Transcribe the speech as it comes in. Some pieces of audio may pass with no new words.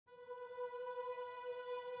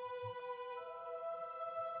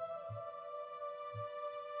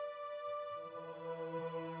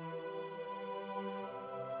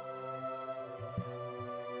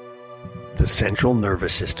The central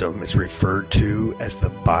nervous system is referred to as the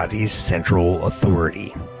body's central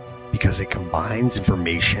authority because it combines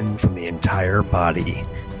information from the entire body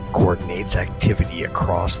and coordinates activity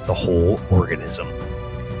across the whole organism,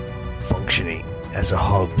 functioning as a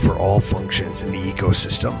hub for all functions in the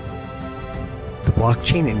ecosystem. The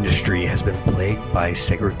blockchain industry has been plagued by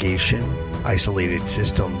segregation, isolated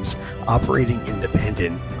systems operating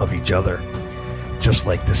independent of each other. Just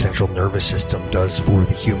like the central nervous system does for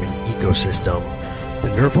the human ecosystem, the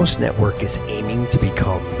Nervos Network is aiming to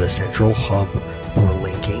become the central hub for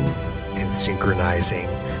linking and synchronizing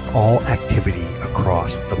all activity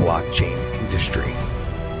across the blockchain industry.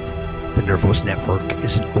 The Nervos Network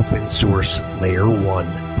is an open-source Layer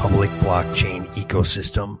 1 public blockchain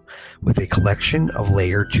ecosystem with a collection of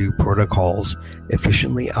Layer 2 protocols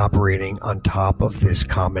efficiently operating on top of this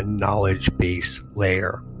common knowledge base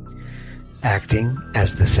layer. Acting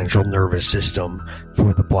as the central nervous system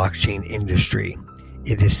for the blockchain industry,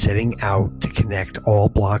 it is setting out to connect all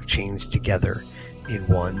blockchains together in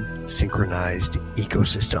one synchronized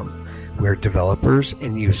ecosystem where developers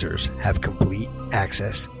and users have complete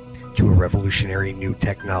access to a revolutionary new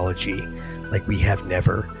technology like we have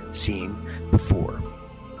never seen before.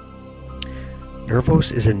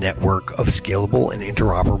 Nervos is a network of scalable and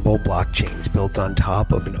interoperable blockchains built on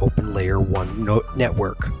top of an open Layer 1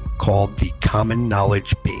 network called the Common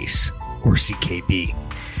Knowledge Base, or CKB.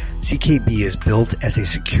 CKB is built as a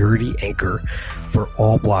security anchor for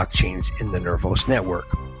all blockchains in the Nervos network,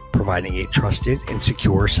 providing a trusted and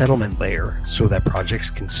secure settlement layer so that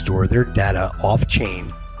projects can store their data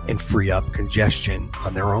off-chain and free up congestion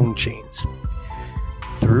on their own chains.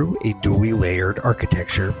 Through a duly layered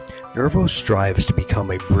architecture, Nervos strives to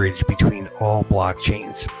become a bridge between all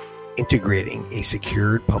blockchains, integrating a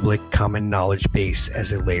secured public common knowledge base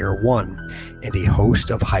as a Layer 1 and a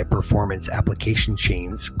host of high-performance application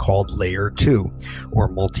chains called Layer 2 or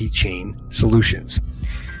multi-chain solutions.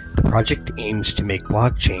 The project aims to make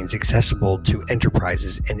blockchains accessible to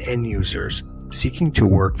enterprises and end users seeking to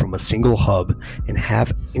work from a single hub and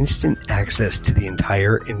have instant access to the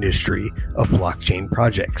entire industry of blockchain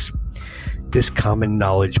projects. This common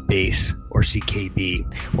knowledge base, or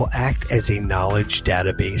CKB, will act as a knowledge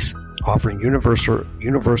database, offering universal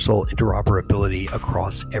interoperability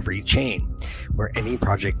across every chain, where any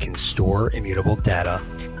project can store immutable data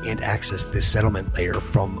and access this settlement layer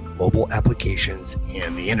from mobile applications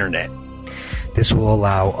and the internet. This will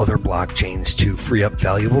allow other blockchains to free up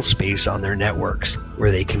valuable space on their networks,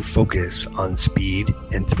 where they can focus on speed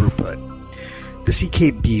and throughput. The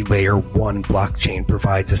CKB Layer 1 blockchain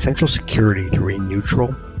provides essential security through a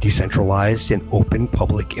neutral, decentralized, and open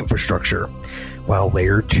public infrastructure, while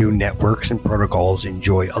Layer 2 networks and protocols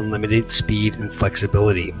enjoy unlimited speed and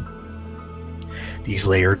flexibility. These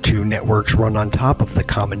Layer 2 networks run on top of the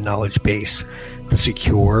common knowledge base, the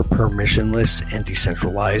secure, permissionless, and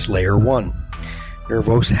decentralized Layer 1.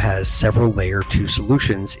 Nervos has several Layer 2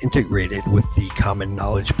 solutions integrated with the common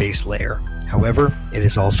knowledge base layer. However, it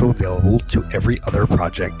is also available to every other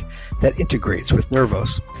project that integrates with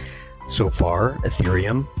Nervos. So far,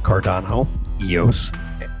 Ethereum, Cardano, EOS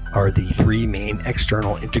are the three main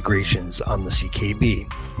external integrations on the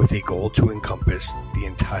CKB, with a goal to encompass the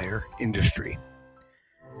entire industry.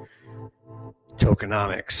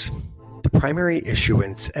 Tokenomics. The primary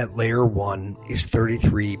issuance at Layer 1 is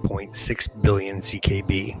 33.6 billion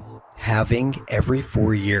CKB, halving every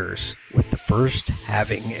 4 years, with the first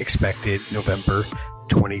halving expected November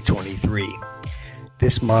 2023.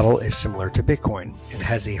 This model is similar to Bitcoin and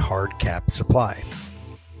has a hard cap supply.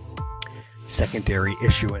 Secondary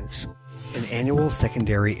issuance. An annual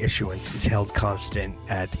secondary issuance is held constant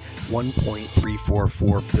at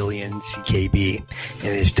 1.344 billion CKB and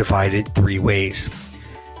is divided three ways.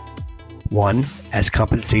 1. As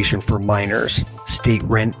compensation for miners, state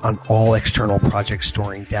rent on all external projects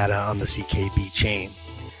storing data on the CKB chain.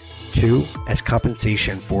 2. As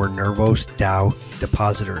compensation for Nervos DAO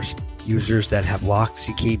depositors, users that have locked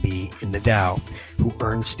CKB in the DAO, who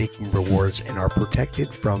earn staking rewards and are protected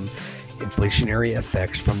from inflationary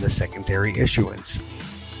effects from the secondary issuance.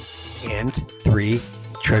 And 3.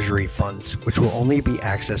 Treasury funds, which will only be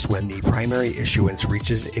accessed when the primary issuance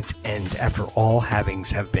reaches its end after all halvings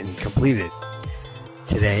have been completed.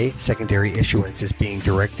 Today, secondary issuance is being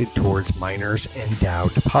directed towards miners and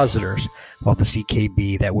DAO depositors, while the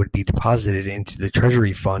CKB that would be deposited into the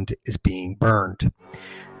Treasury fund is being burned.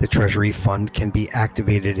 The Treasury fund can be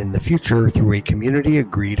activated in the future through a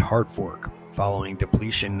community-agreed hard fork, following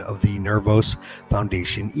depletion of the Nervos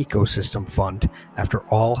Foundation Ecosystem Fund after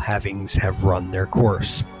all halvings have run their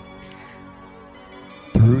course.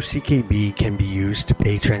 Through CKB can be used to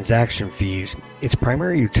pay transaction fees. Its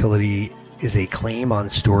primary utility is a claim on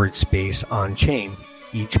storage space on-chain.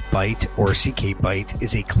 Each byte or CK byte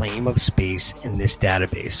is a claim of space in this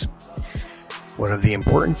database. One of the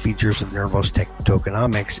important features of Nervos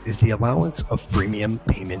Tokenomics is the allowance of freemium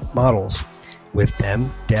payment models. With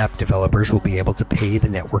them, dApp developers will be able to pay the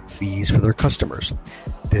network fees for their customers.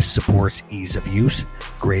 This supports ease of use,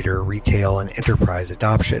 greater retail and enterprise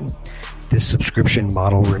adoption. This subscription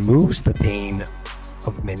model removes the pain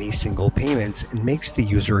of many single payments and makes the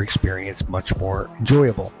user experience much more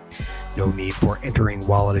enjoyable. No need for entering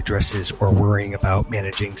wallet addresses or worrying about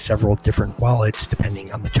managing several different wallets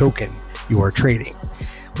depending on the token you are trading.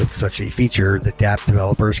 With such a feature, the dApp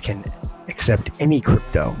developers can accept any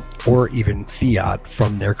crypto or even fiat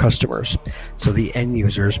from their customers, so the end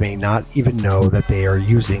users may not even know that they are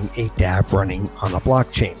using a dApp running on a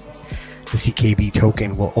blockchain. The CKB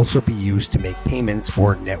token will also be used to make payments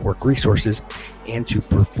for network resources and to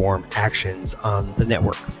perform actions on the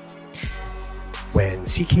network. When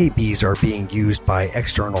CKBs are being used by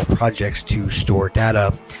external projects to store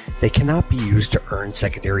data, they cannot be used to earn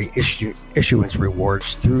secondary issuance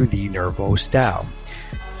rewards through the Nervos DAO.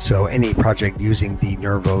 So any project using the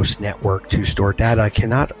Nervos network to store data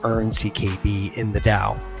cannot earn CKB in the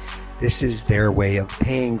DAO. This is their way of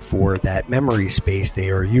paying for that memory space they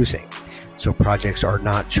are using. So projects are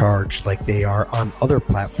not charged like they are on other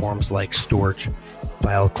platforms like Storage,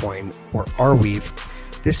 Filecoin, or Arweave.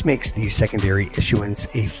 This makes the secondary issuance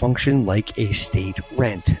a function like a state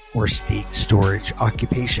rent or state storage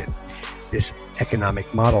occupation. This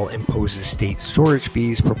economic model imposes state storage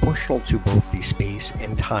fees proportional to both the space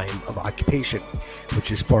and time of occupation,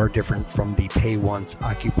 which is far different from the pay once,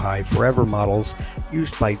 occupy forever models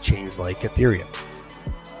used by chains like Ethereum.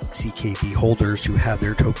 CKB holders who have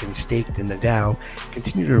their tokens staked in the DAO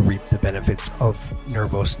continue to reap the benefits of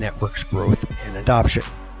Nervos Network's growth and adoption.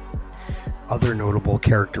 Other notable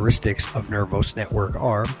characteristics of Nervos Network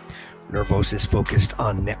are: Nervos is focused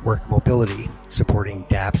on network mobility, supporting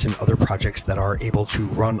dApps and other projects that are able to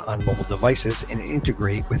run on mobile devices and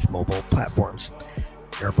integrate with mobile platforms.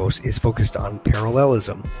 Nervos is focused on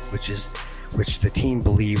parallelism, which the team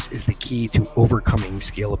believes is the key to overcoming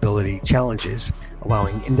scalability challenges,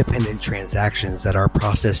 allowing independent transactions that are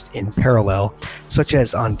processed in parallel, such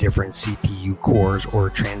as on different CPU cores or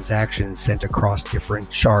transactions sent across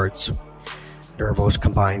different shards. Nervos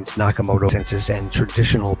combines Nakamoto consensus and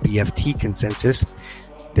traditional BFT consensus.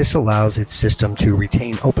 This allows its system to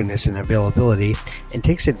retain openness and availability and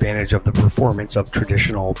takes advantage of the performance of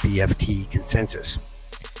traditional BFT consensus.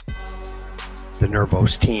 The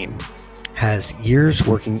Nervos team has years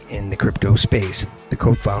working in the crypto space. The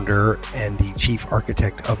co-founder and the chief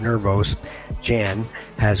architect of Nervos, Jan,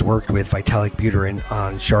 has worked with Vitalik Buterin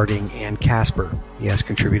on sharding and Casper. He has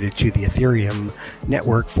contributed to the Ethereum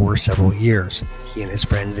network for several years. He and his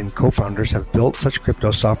friends and co-founders have built such crypto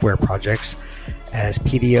software projects as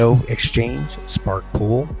PDO Exchange, Spark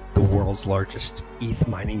Pool, the world's largest ETH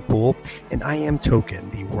mining pool, and IM Token,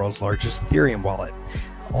 the world's largest Ethereum wallet.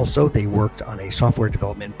 Also, they worked on a software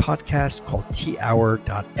development podcast called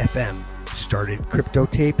T-Hour.fm, started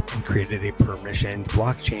CryptoTape, and created a permissioned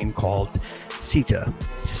blockchain called CITA,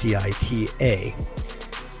 C-I-T-A,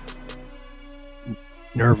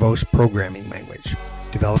 Nervos programming language.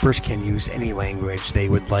 Developers can use any language they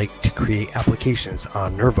would like to create applications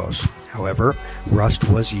on Nervos. However, Rust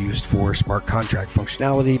was used for smart contract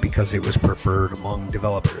functionality because it was preferred among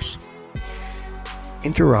developers.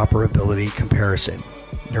 Interoperability comparison.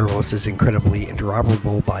 Nervos is incredibly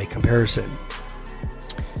interoperable by comparison.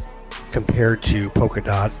 Compared to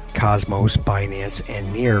Polkadot, Cosmos, Binance,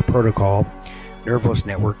 and Near protocol, Nervos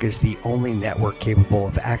Network is the only network capable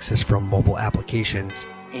of access from mobile applications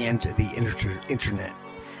and the internet.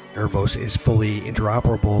 Nervos is fully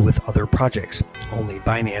interoperable with other projects. Only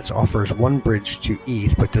Binance offers one bridge to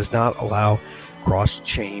ETH but does not allow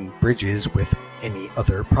cross-chain bridges with any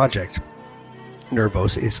other project.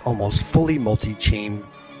 Nervos is almost fully multi-chain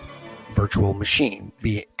virtual machine,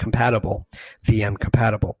 VM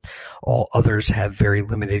compatible. All others have very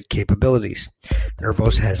limited capabilities.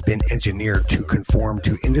 Nervos has been engineered to conform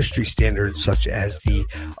to industry standards such as the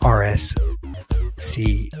RSCV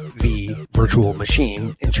virtual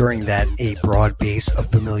machine, ensuring that a broad base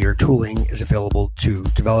of familiar tooling is available to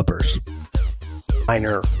developers.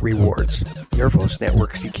 Miner rewards. Nervos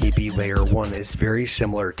Network CKB Layer 1 is very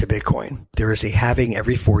similar to Bitcoin. There is a halving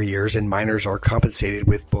every 4 years, and miners are compensated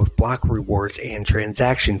with both block rewards and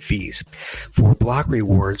transaction fees. For block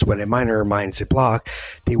rewards, when a miner mines a block,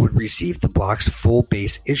 they would receive the block's full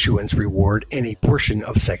base issuance reward and a portion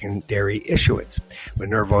of secondary issuance.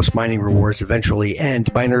 When Nervos mining rewards eventually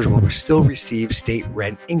end, miners will still receive state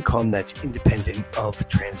rent income that's independent of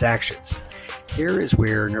transactions. Here is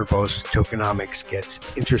where Nervos Tokenomics gets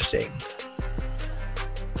interesting.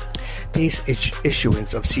 Base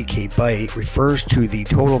issuance of CK Byte refers to the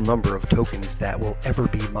total number of tokens that will ever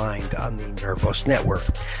be mined on the Nervos network.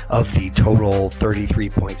 Of the total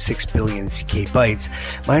 33.6 billion CK Bytes,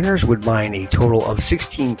 miners would mine a total of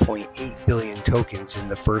 16.8 billion tokens in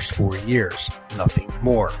the first 4 years, nothing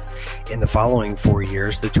more. In the following 4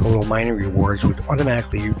 years, the total mining rewards would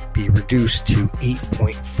automatically be reduced to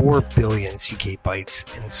 8.4 billion CK Bytes,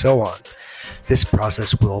 and so on. This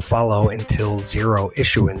process will follow until zero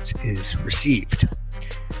issuance is received.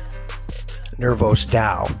 Nervos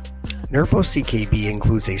DAO. Nervos CKB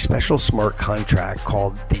includes a special smart contract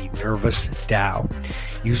called the Nervos DAO.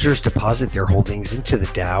 Users deposit their holdings into the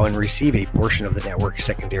DAO and receive a portion of the network's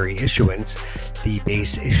secondary issuance, the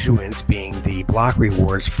base issuance being the block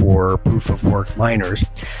rewards for proof-of-work miners.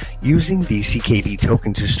 Using the CKB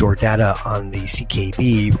token to store data on the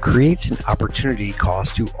CKB creates an opportunity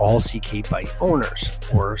cost to all CK Byte owners,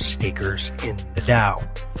 or stakers in the DAO.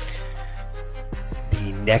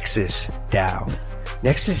 The Nexus DAO.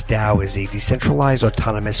 Nexus DAO is a decentralized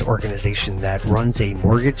autonomous organization that runs a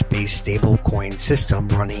mortgage-based stablecoin system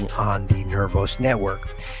running on the Nervos network.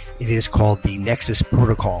 It is called the Nexus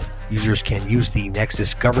Protocol. Users can use the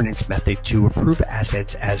Nexus governance method to approve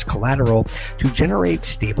assets as collateral to generate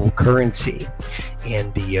stable currency.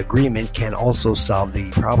 And the agreement can also solve the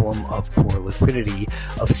problem of poor liquidity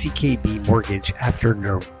of CKB mortgage after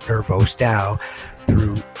Nervos DAO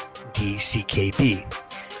through DCKB.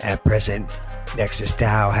 At present, Nexus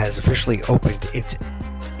DAO has officially opened its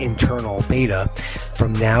internal beta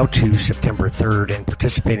from now to September 3rd, and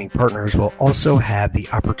participating partners will also have the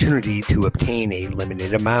opportunity to obtain a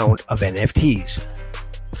limited amount of NFTs.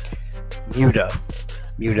 Muta.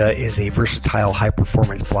 Muta is a versatile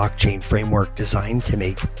high-performance blockchain framework designed to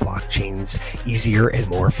make blockchains easier and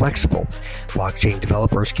more flexible. Blockchain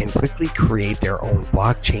developers can quickly create their own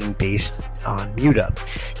blockchain based on Muta,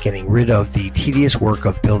 getting rid of the tedious work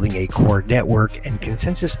of building a core network and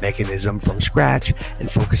consensus mechanism from scratch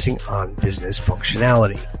and focusing on business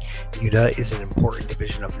functionality. Muta is an important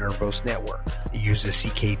division of Nervos Network. It uses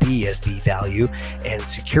CKB as the value and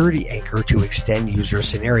security anchor to extend user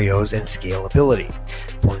scenarios and scalability.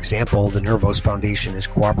 For example, the Nervos Foundation is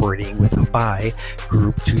cooperating with Hubai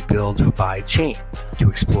Group to build Hubai Chain to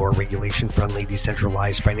explore regulation-friendly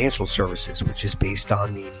decentralized financial services, which is based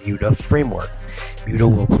on the Muta framework. Muta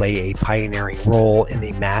will play a pioneering role in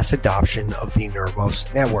the mass adoption of the Nervos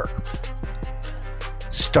network.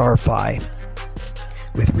 Starfi.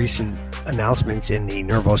 With recent announcements in the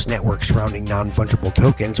Nervos network surrounding non-fungible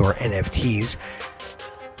tokens, or NFTs,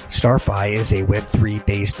 Starfi is a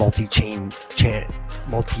Web3-based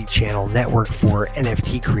multi-channel network for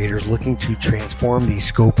NFT creators looking to transform the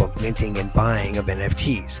scope of minting and buying of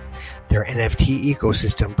NFTs. Their NFT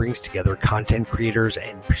ecosystem brings together content creators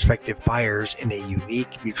and prospective buyers in a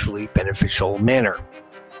unique, mutually beneficial manner.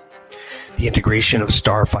 The integration of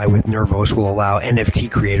Starfi with Nervos will allow NFT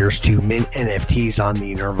creators to mint NFTs on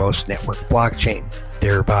the Nervos network blockchain,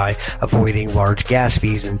 thereby avoiding large gas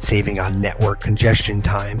fees and saving on network congestion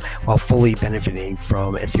time while fully benefiting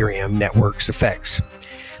from Ethereum network's effects.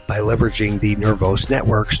 By leveraging the Nervos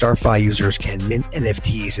network, Starfi users can mint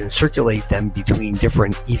NFTs and circulate them between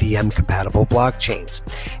different EVM-compatible blockchains.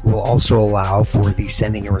 It will also allow for the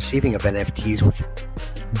sending and receiving of NFTs with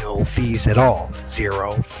no fees at all,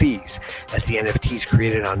 zero fees, as the NFTs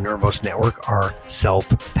created on Nervos network are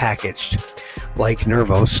self-packaged. Like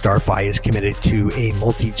Nervos, Starfi is committed to a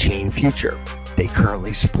multi-chain future. They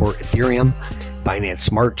currently support Ethereum, Binance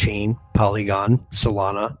Smart Chain, Polygon,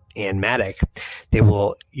 Solana, and Matic. They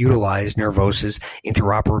will utilize Nervos'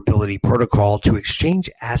 interoperability protocol to exchange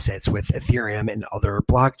assets with Ethereum and other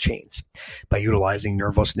blockchains. By utilizing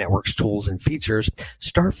Nervos Network's tools and features,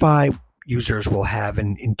 Starfi users will have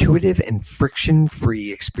an intuitive and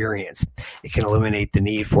friction-free experience. It can eliminate the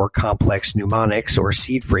need for complex mnemonics or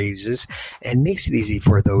seed phrases and makes it easy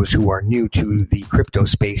for those who are new to the crypto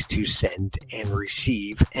space to send and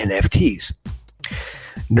receive NFTs.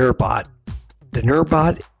 Nerbot. The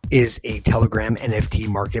Nerbot is a Telegram NFT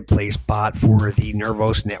marketplace bot for the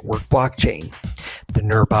Nervos network blockchain. The The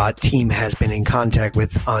Nerbot team has been in contact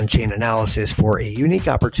with OnChain-Analysis for a unique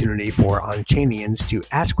opportunity for on-chainians to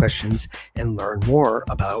ask questions and learn more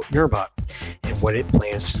about Nerbot and what it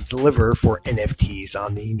plans to deliver for NFTs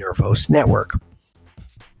on the Nervos Network.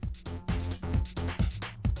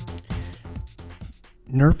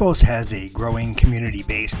 Nervos has a growing community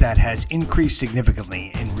base that has increased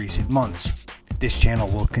significantly in recent months. This channel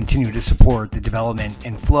will continue to support the development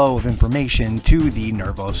and flow of information to the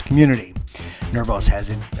Nervos community. Nervos has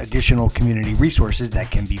additional community resources that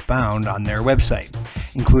can be found on their website,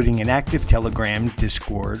 including an active Telegram,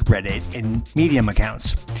 Discord, Reddit, and Medium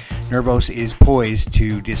accounts. Nervos is poised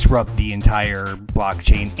to disrupt the entire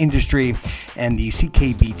blockchain industry, and the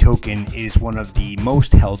CKB token is one of the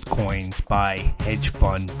most held coins by hedge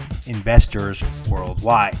fund investors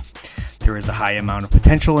worldwide. There is a high amount of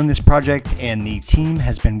potential in this project, and the team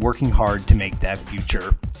has been working hard to make that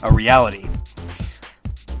future a reality.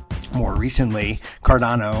 More recently,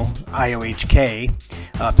 Cardano, IOHK,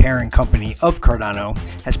 a parent company of Cardano,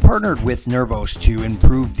 has partnered with Nervos to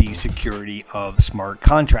improve the security of smart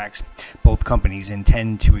contracts. Both companies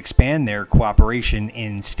intend to expand their cooperation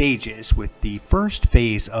in stages, with the first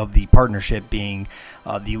phase of the partnership being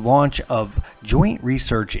the launch of joint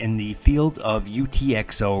research in the field of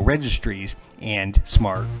UTXO registries and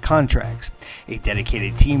smart contracts. A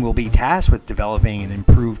dedicated team will be tasked with developing an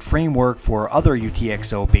improved framework for other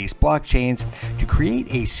UTXO-based blockchains to create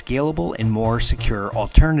a scalable and more secure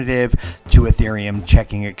alternative to Ethereum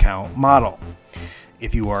checking account model.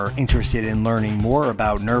 If you are interested in learning more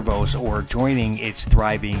about Nervos or joining its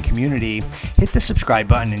thriving community, hit the subscribe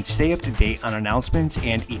button and stay up to date on announcements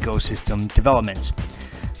and ecosystem developments.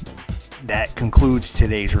 That concludes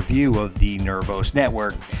today's review of the Nervos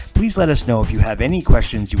Network. Please let us know if you have any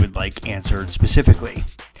questions you would like answered specifically.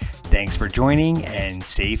 Thanks for joining and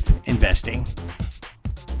safe investing.